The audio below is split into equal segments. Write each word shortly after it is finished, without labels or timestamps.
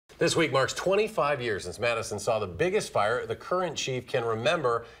This week marks 25 years since Madison saw the biggest fire the current chief can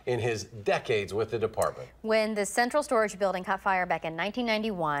remember in his decades with the department. When the central storage building caught fire back in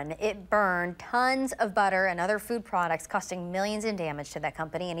 1991, it burned tons of butter and other food products, costing millions in damage to that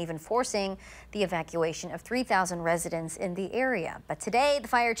company and even forcing the evacuation of 3,000 residents in the area. But today, the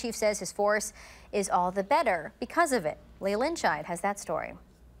fire chief says his force is all the better because of it. Leah Lynchide has that story.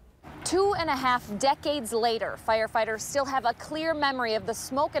 2.5 decades later, firefighters still have a clear memory of the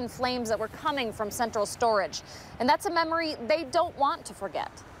smoke and flames that were coming from central storage. And that's a memory they don't want to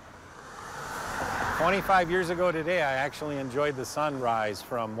forget. 25 years ago today, I actually enjoyed the sunrise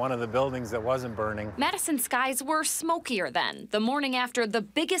from one of the buildings that wasn't burning. Madison skies were smokier then, the morning after the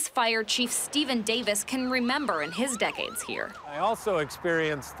biggest fire Chief Stephen Davis can remember in his decades here. I also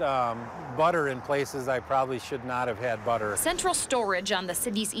experienced butter in places I probably should not have had butter. Central storage on the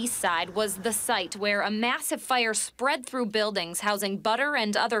city's east side was the site where a massive fire spread through buildings housing butter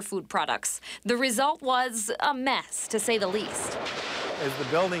and other food products. The result was a mess, to say the least. As the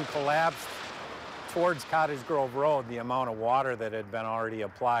building collapsed towards Cottage Grove Road, the amount of water that had been already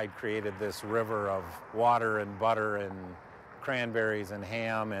applied created this river of water and butter and cranberries and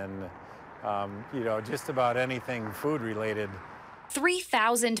ham and, just about anything food related.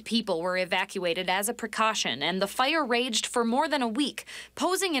 3,000 people were evacuated as a precaution, and the fire raged for more than a week,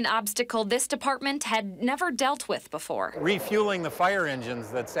 posing an obstacle this department had never dealt with before. Refueling the fire engines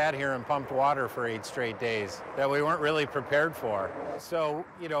that sat here and pumped water for 8 straight days that we weren't really prepared for. So,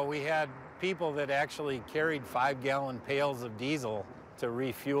 we had people that actually carried 5-gallon pails of diesel to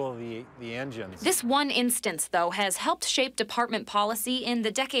refuel the engines. This one instance, though, has helped shape department policy in the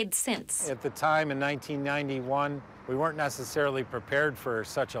decades since. At the time in 1991, we weren't necessarily prepared for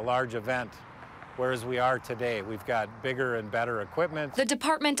such a large event, whereas we are today. We've got bigger and better equipment. The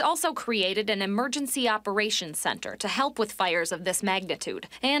department also created an emergency operations center to help with fires of this magnitude.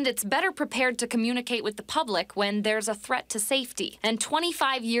 And it's better prepared to communicate with the public when there's a threat to safety. And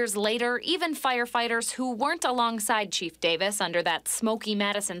 25 years later, even firefighters who weren't alongside Chief Davis under that smoky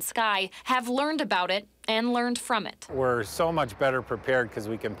Madison sky have learned about it and learned from it. We're so much better prepared because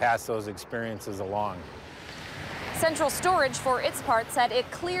we can pass those experiences along. Central Storage, for its part, said it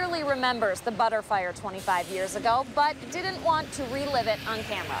clearly remembers the butter fire 25 years ago, but didn't want to relive it on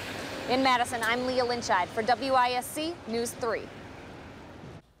camera. In Madison, I'm Leah Lynchide for WISC News 3.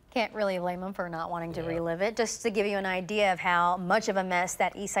 Can't really blame them for not wanting to relive it. Just to give you an idea of how much of a mess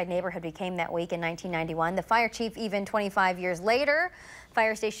that East Side neighborhood became that week in 1991, the fire chief, even 25 years later,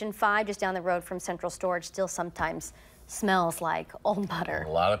 Fire Station 5, just down the road from Central Storage, still sometimes smells like old butter.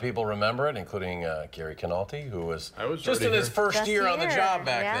 A lot of people remember it, including Gary Canalti, who was just in his first Just year on the job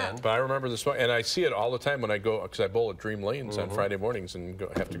back yeah. then. But I remember the smoke, and I see it all the time when I go, because I bowl at Dream Lanes on Friday mornings and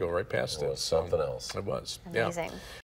have to go right past it. It was something else. It was, Amazing. yeah.